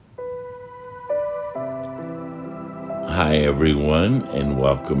Hi, everyone, and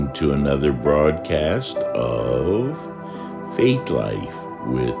welcome to another broadcast of Faith Life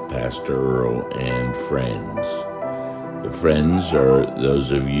with Pastor Earl and friends. The friends are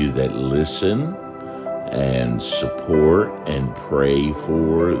those of you that listen and support and pray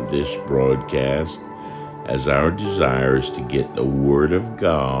for this broadcast, as our desire is to get the Word of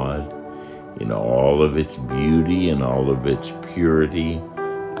God in all of its beauty and all of its purity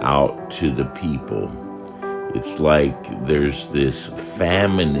out to the people. It's like there's this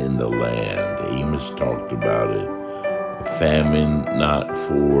famine in the land. Amos talked about it. A famine not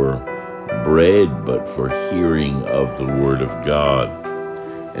for bread, but for hearing of the Word of God.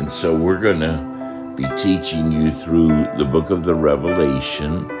 And so we're going to be teaching you through the book of the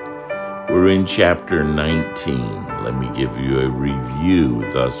Revelation. We're in chapter 19. Let me give you a review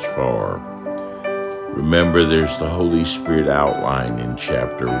thus far. Remember, there's the Holy Spirit outline in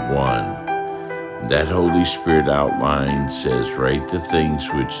chapter 1. That Holy Spirit outline says, write the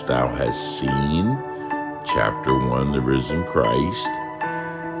things which thou hast seen, chapter 1, the risen Christ,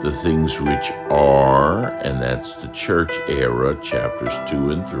 the things which are, and that's the church era, chapters 2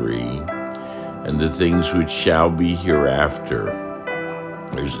 and 3, and the things which shall be hereafter.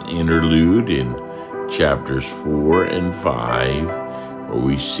 There's an interlude in chapters 4 and 5, where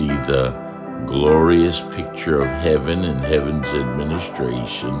we see the glorious picture of heaven and heaven's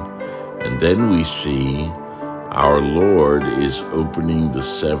administration. And then we see our Lord is opening the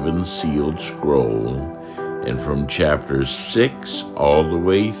seven sealed scroll, and from chapter 6 all the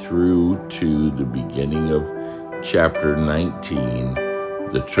way through to the beginning of chapter 19,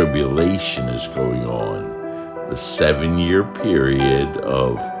 the tribulation is going on, the 7-year period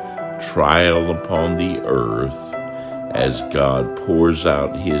of trial upon the earth as God pours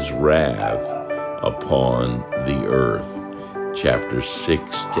out his wrath upon the earth. Chapter 6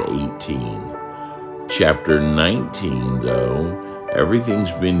 to 18. Chapter 19, though,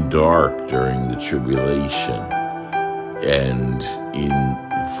 everything's been dark during the tribulation. And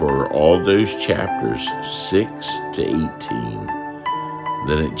for all those chapters, 6 to 18,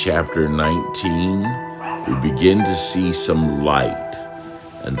 then at chapter 19, we begin to see some light.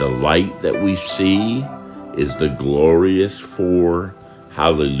 And the light that we see is the glorious 4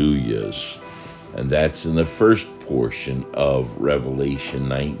 hallelujahs. And that's in the first portion of Revelation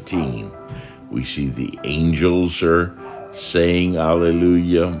 19. We see the angels are saying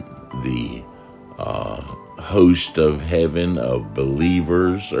hallelujah. The host of heaven of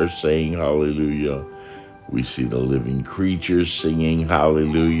believers are saying hallelujah. We see the living creatures singing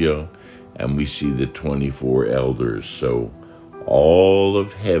hallelujah. And we see the 24 elders. So all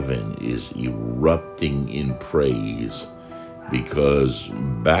of heaven is erupting in praise, because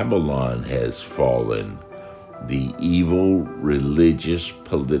Babylon has fallen, the evil religious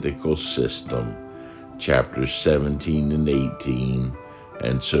political system, chapters 17 and 18,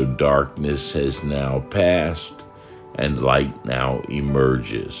 and so darkness has now passed and light now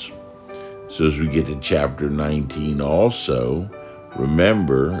emerges. So as we get to chapter 19 also,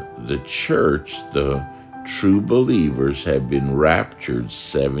 remember the church, the true believers, have been raptured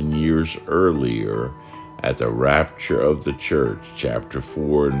 7 years earlier at the rapture of the church, chapter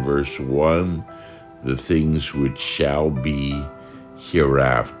 4 and verse 1, the things which shall be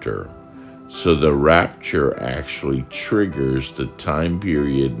hereafter. So the rapture actually triggers the time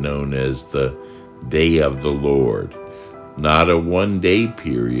period known as the day of the Lord. Not a one-day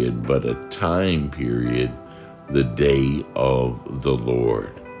period, but a time period, the day of the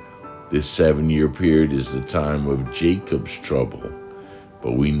Lord. This 7-year period is the time of Jacob's trouble.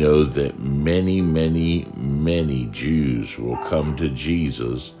 But we know that many, many, many Jews will come to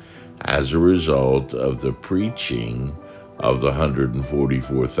Jesus as a result of the preaching of the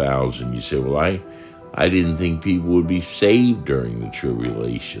 144,000. You say, well, I didn't think people would be saved during the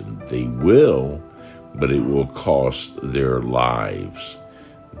tribulation. They will, but it will cost their lives.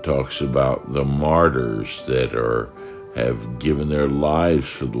 It talks about the martyrs that have given their lives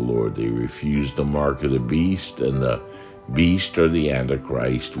for the Lord. They refuse the mark of the beast, and the beast or the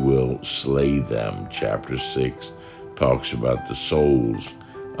Antichrist will slay them. Chapter 6 talks about the souls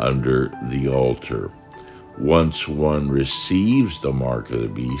under the altar. Once one receives the mark of the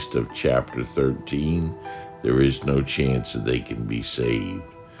beast of chapter 13, there is no chance that they can be saved.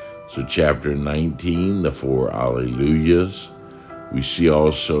 So chapter 19, the 4 Alleluias. We see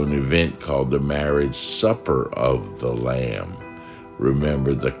also an event called the marriage supper of the Lamb.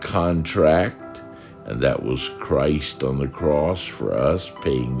 Remember the contract, and that was Christ on the cross for us,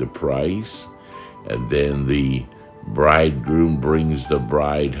 paying the price. And then the bridegroom brings the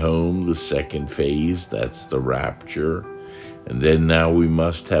bride home, the second phase, that's the rapture. And then now we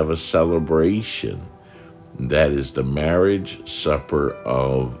must have a celebration That is the marriage supper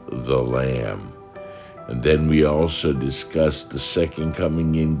of the Lamb. And then we also discussed the second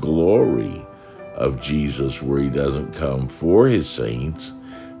coming in glory of Jesus, where he doesn't come for his saints,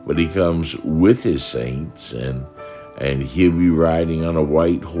 but he comes with his saints, and he'll be riding on a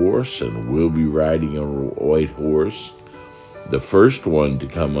white horse, and we'll be riding on a white horse. The first one to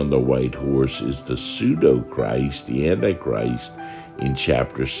come on the white horse is the pseudo-Christ, the Antichrist, in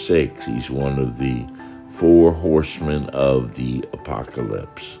chapter 6. He's one of the four horsemen of the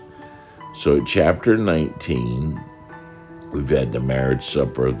apocalypse. So at chapter 19, we've had the marriage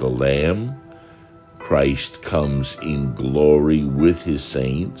supper of the Lamb. Christ comes in glory with his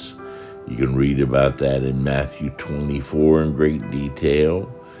saints. You can read about that in Matthew 24 in great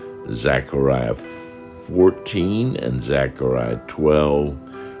detail, Zechariah 14 and Zechariah 12,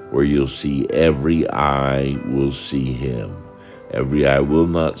 where you'll see every eye will see him. Every eye will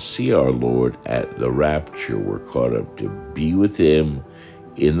not see our Lord at the rapture. We're caught up to be with him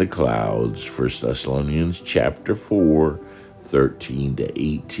in the clouds. 1 Thessalonians chapter 4, 13 to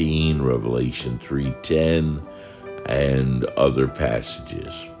 18, Revelation 3:10, and other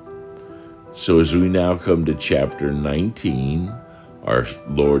passages. So as we now come to chapter 19, our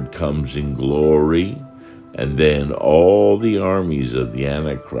Lord comes in glory, and then all the armies of the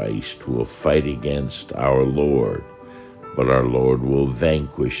Antichrist will fight against our Lord, but our Lord will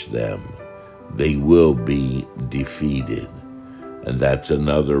vanquish them. They will be defeated. And that's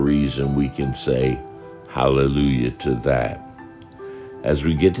another reason we can say hallelujah to that. As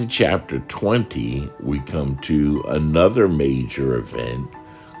we get to chapter 20, we come to another major event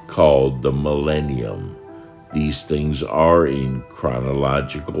called the Millenium. These things are in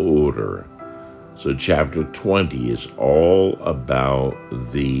chronological order. So chapter 20 is all about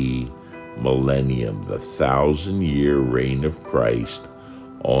the Millennium, the 1,000-year reign of Christ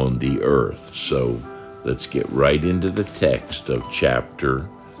on the earth. So let's get right into the text of chapter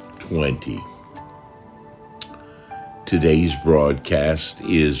 20. Today's broadcast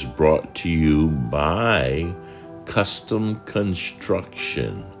is brought to you by Custom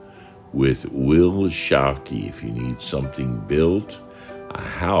Construction with Will Shockey. If you need something built, a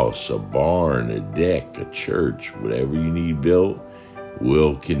house, a barn, a deck, a church, whatever you need built,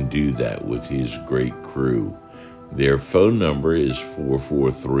 Will can do that with his great crew. Their phone number is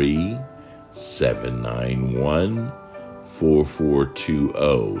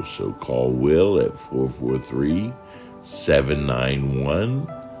 443-791-4420. So call Will at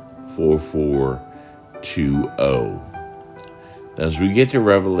 443-791-4420. As we get to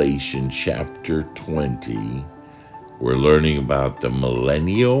Revelation chapter 20, we're learning about the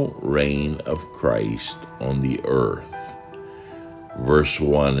millennial reign of Christ on the earth. Verse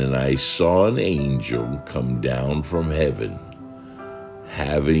 1, and I saw an angel come down from heaven,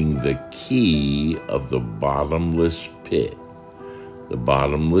 having the key of the bottomless pit. The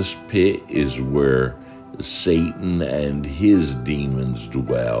bottomless pit is where Satan and his demons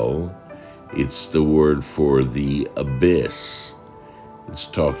dwell. It's the word for the abyss. It's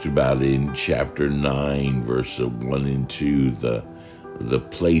talked about in chapter 9, verses 1 and 2, the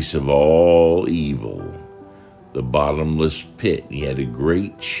place of all evil, the bottomless pit. He had a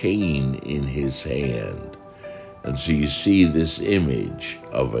great chain in his hand. And so you see this image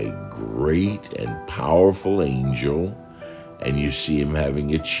of a great and powerful angel, and you see him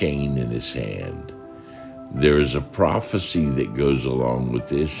having a chain in his hand. There is a prophecy that goes along with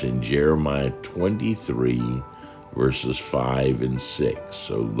this in Jeremiah 23, verses 5 and 6.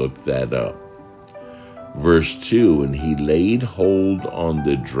 So look that up. Verse 2, and he laid hold on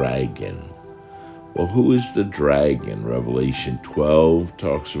the dragon. Well, who is the dragon? Revelation 12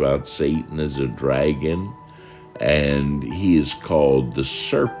 talks about Satan as a dragon, and he is called the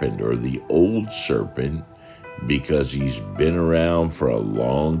serpent or the old serpent because he's been around for a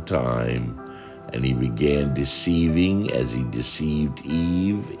long time, and he began deceiving as he deceived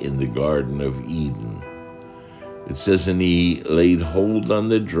Eve in the Garden of Eden. It says, and he laid hold on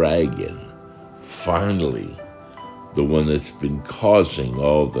the dragon, finally, the one that's been causing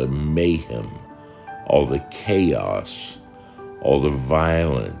all the mayhem, all the chaos, all the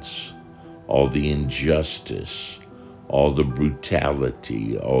violence, all the injustice, all the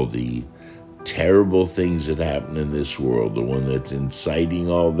brutality, all the terrible things that happen in this world. The one that's inciting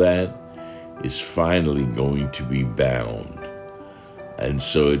all that is finally going to be bound. And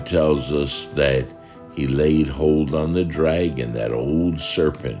so it tells us that he laid hold on the dragon, that old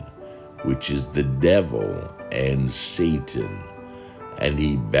serpent, which is the devil and Satan, and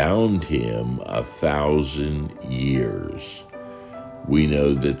he bound him 1,000 years. We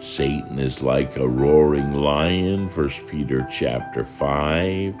know that Satan is like a roaring lion, 1 Peter chapter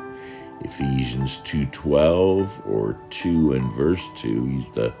 5. Ephesians 2:12 or 2 and verse 2,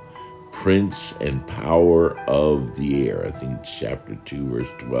 he's the prince and power of the air. I think it's chapter 2, verse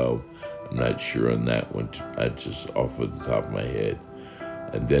 12. I'm not sure on that one. That's just off of the top of my head.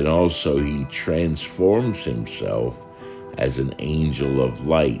 And then also he transforms himself as an angel of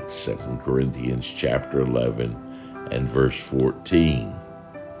light, 2 Corinthians chapter 11 and verse 14.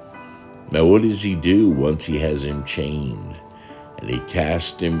 Now what does he do once he has him chained? And he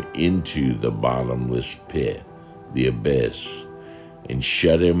cast him into the bottomless pit, the abyss, and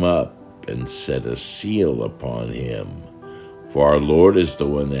shut him up and set a seal upon him. For our Lord is the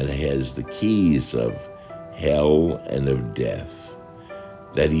one that has the keys of hell and of death,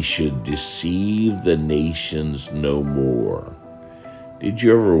 that he should deceive the nations no more. Did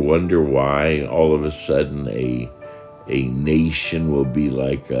you ever wonder why all of a sudden a nation will be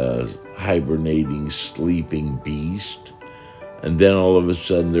like a hibernating, sleeping beast, and then all of a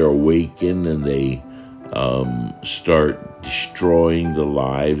sudden they're awakened and they start destroying the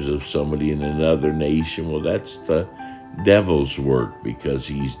lives of somebody in another nation? Well, that's the devil's work, because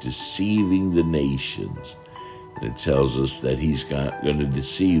he's deceiving the nations. And it tells us that he's not going to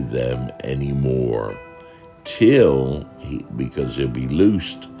deceive them anymore because he'll be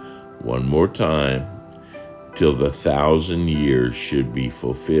loosed one more time till the 1,000 years should be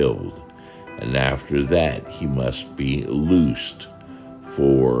fulfilled. And after that, he must be loosed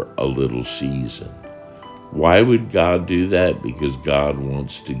for a little season. Why would God do that? Because God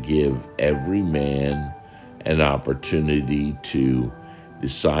wants to give every man an opportunity to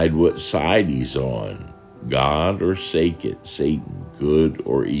decide what side he's on, God or Satan, good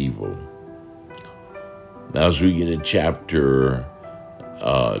or evil. Now as we get to chapter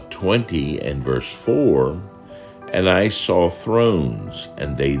 20 and verse 4, and I saw thrones,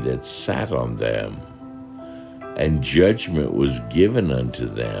 and they that sat on them, and judgment was given unto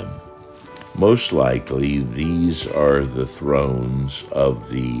them. Most likely these are the thrones of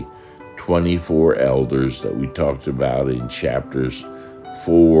the 24 elders that we talked about in chapters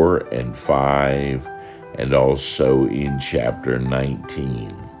 4 and 5, and also in chapter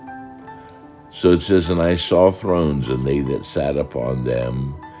 19. So it says, and I saw thrones, and they that sat upon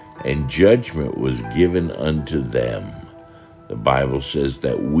them, and judgment was given unto them. The Bible says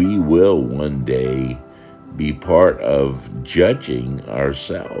that we will one day be part of judging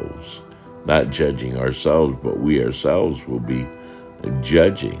ourselves. Not judging ourselves, but we ourselves will be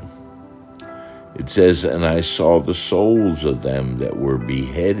judging. It says, and I saw the souls of them that were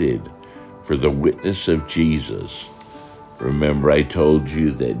beheaded for the witness of Jesus. Remember, I told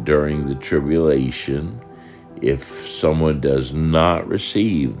you that during the tribulation, if someone does not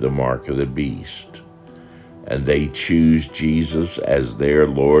receive the mark of the beast, and they choose Jesus as their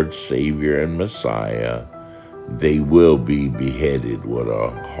Lord, Savior, and Messiah, they will be beheaded. What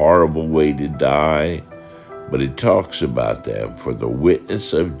a horrible way to die. But it talks about them for the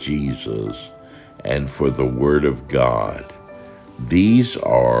witness of Jesus and for the Word of God. These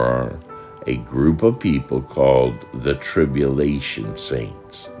are a group of people called the tribulation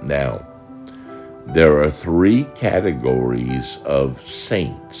saints. Now, there are 3 categories of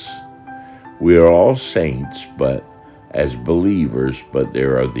saints. We are all saints, but as believers, but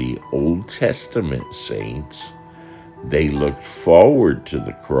there are the Old Testament saints. They looked forward to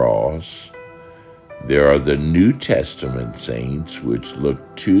the cross. There are the New Testament saints, which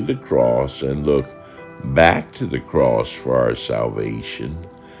look to the cross and look back to the cross for our salvation.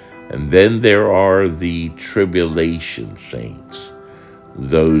 And then there are the tribulation saints,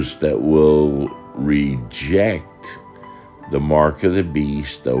 those that will reject the mark of the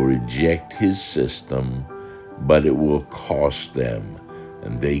beast, they'll reject his system, but it will cost them,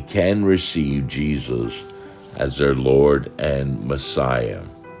 and they can receive Jesus as their Lord and Messiah.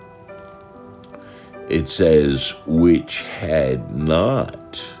 It says, which had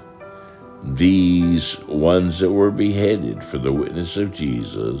not, these ones that were beheaded for the witness of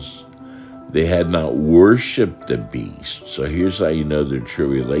Jesus, they had not worshipped the beast. So here's how you know they're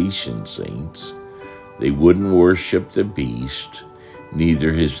tribulation saints. They wouldn't worship the beast,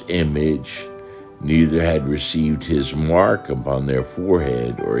 neither his image, neither had received his mark upon their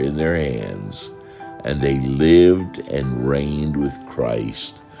forehead or in their hands, and they lived and reigned with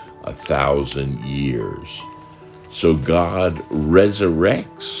Christ 1,000 years. So God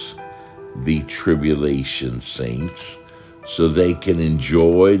resurrects the tribulation saints so they can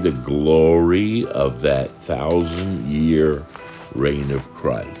enjoy the glory of that 1,000-year reign of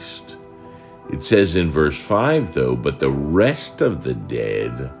Christ. It says in verse 5, though, but the rest of the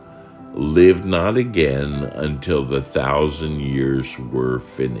dead lived not again until the 1,000 years were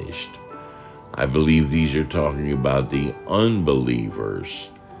finished. I believe these are talking about the unbelievers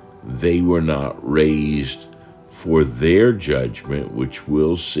they were not raised for their judgment, which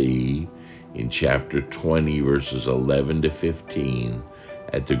we'll see in chapter 20, verses 11 to 15,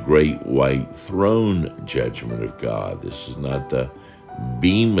 at the great white throne judgment of God. This is not the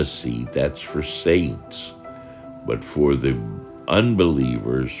bema seat, that's for saints. But for the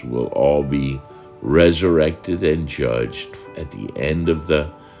unbelievers will all be resurrected and judged at the end of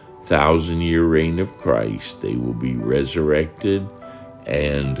the 1,000-year reign of Christ. They will be resurrected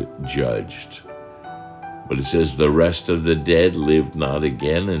and judged. But it says the rest of the dead lived not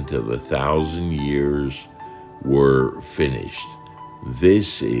again until the 1,000 years were finished.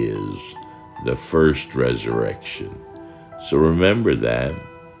 This is the first resurrection. So remember that.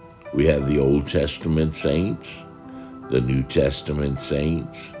 We have the Old Testament saints, the New Testament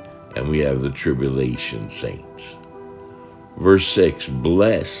saints, and we have the tribulation saints. Verse 6,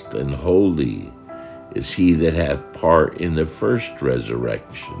 blessed and holy is he that hath part in the first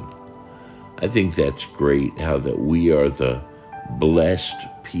resurrection. I think that's great, how that we are the blessed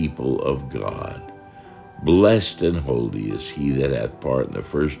people of God. Blessed and holy is he that hath part in the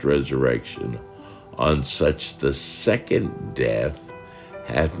first resurrection. On such the second death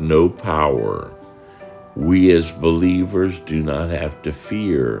hath no power. We as believers do not have to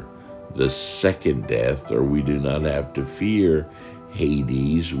fear the second death, or we do not have to fear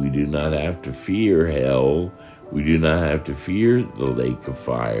Hades. We do not have to fear hell. We do not have to fear the lake of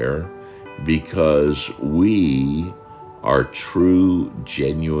fire, because we are true,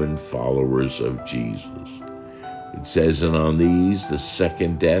 genuine followers of Jesus. It says, and on these the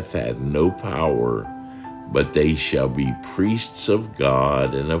second death had no power, but they shall be priests of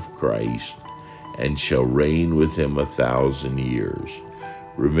God and of Christ, and shall reign with him 1,000 years.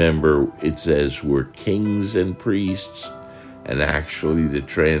 Remember, it says we're kings and priests, and actually the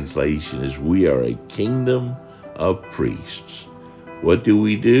translation is we are a kingdom of priests. What do?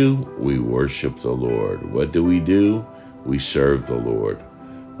 We worship the Lord. What do? We serve the Lord.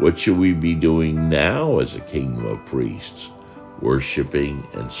 What should we be doing now as a kingdom of priests? Worshiping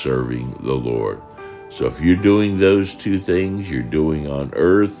and serving the Lord. So if you're doing those two things, you're doing on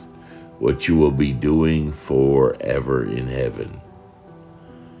earth what you will be doing forever in heaven.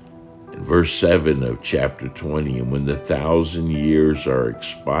 In verse 7 of chapter 20, and when the 1,000 years are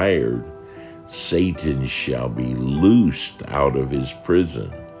expired, Satan shall be loosed out of his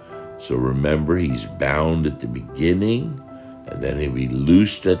prison. So remember, he's bound at the beginning, and then he'll be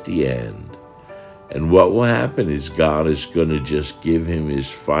loosed at the end. And what will happen is God is going to just give him his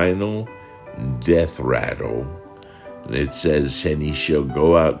final death rattle. And it says, and he shall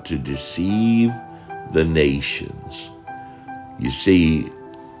go out to deceive the nations. You see,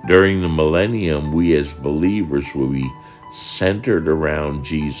 during the millennium, we as believers will be centered around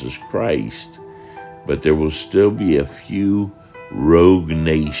Jesus Christ, but there will still be a few rogue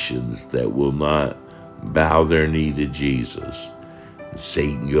nations that will not bow their knee to Jesus.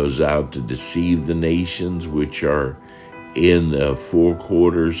 Satan goes out to deceive the nations which are in the four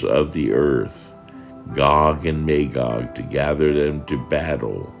quarters of the earth, Gog and Magog, to gather them to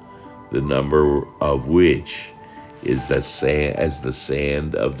battle, the number of which is the sand, as the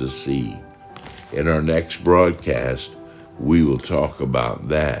sand of the sea. In our next broadcast, we will talk about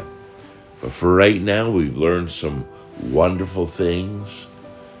that. But for right now, we've learned some wonderful things,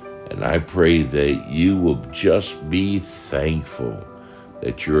 and I pray that you will just be thankful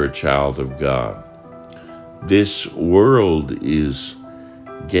that you're a child of God. This world is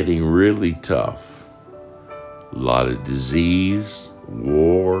getting really tough. A lot of disease,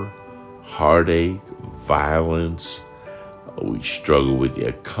 war, heartache, violence. We struggle with the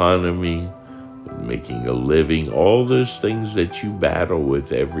economy, with making a living, all those things that you battle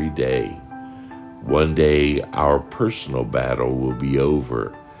with every day. One day, our personal battle will be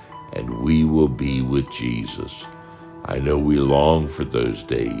over, and we will be with Jesus. I know we long for those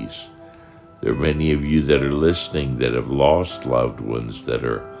days. There are many of you that are listening that have lost loved ones that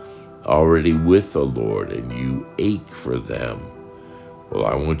are already with the Lord, and you ache for them. Well,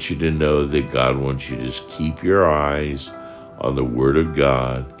 I want you to know that God wants you to just keep your eyes on the Word of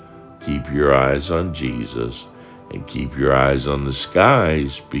God, keep your eyes on Jesus, and keep your eyes on the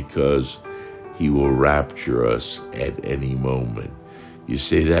skies, because He will rapture us at any moment. You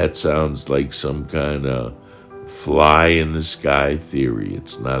say that sounds like some kind of fly in the sky theory.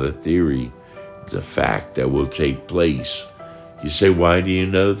 It's not a theory. It's a fact that will take place. You say, why do you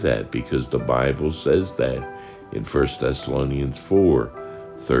know that? Because the Bible says that in 1 Thessalonians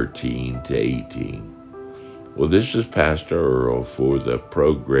 4:13 to 18. Well, this is Pastor Earl for the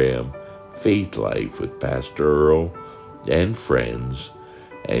program Faith Life with Pastor Earl and friends.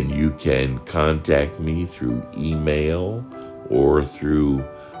 And you can contact me through email or through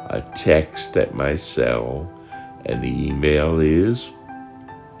a text at my cell, and the email is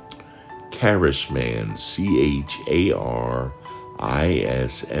charisman,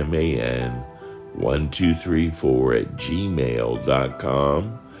 charisman 1234 at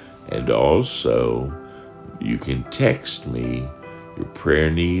gmail.com. And also, you can text me your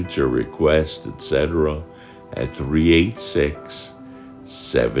prayer needs or requests, etc. at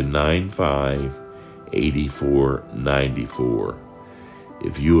 386-795-8494.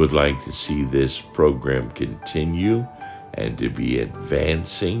 If you would like to see this program continue and to be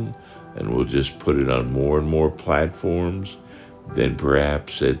advancing, and we'll just put it on more and more platforms, then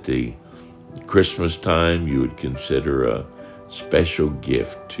perhaps at the Christmas time you would consider a special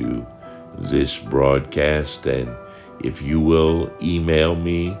gift to this broadcast. And if you will email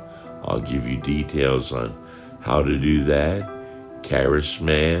me, I'll give you details on how to do that.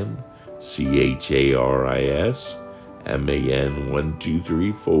 Charisman, charisman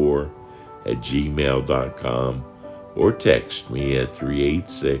 1234 at gmail.com, or text me at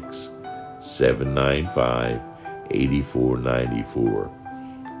 386-795-8494.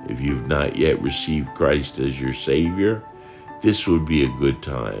 If you've not yet received Christ as your Savior, this would be a good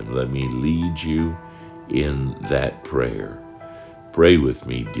time. Let me lead you in that prayer. Pray with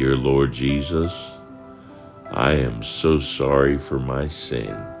me. Dear Lord Jesus, I am so sorry for my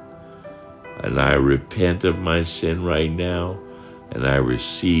sin, and I repent of my sin right now, and I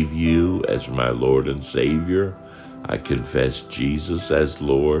receive you as my Lord and Savior. I confess Jesus as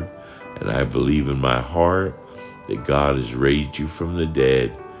Lord, and I believe in my heart that God has raised you from the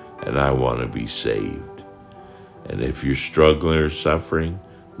dead, and I want to be saved. And if you're struggling or suffering,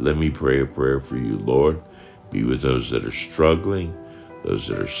 let me pray a prayer for you. Lord, be with those that are struggling, those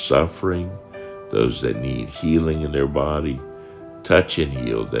that are suffering, those that need healing in their body. Touch and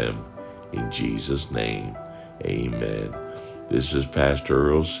heal them in Jesus' name. Amen. This is Pastor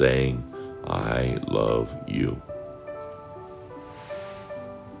Earl saying, I love you.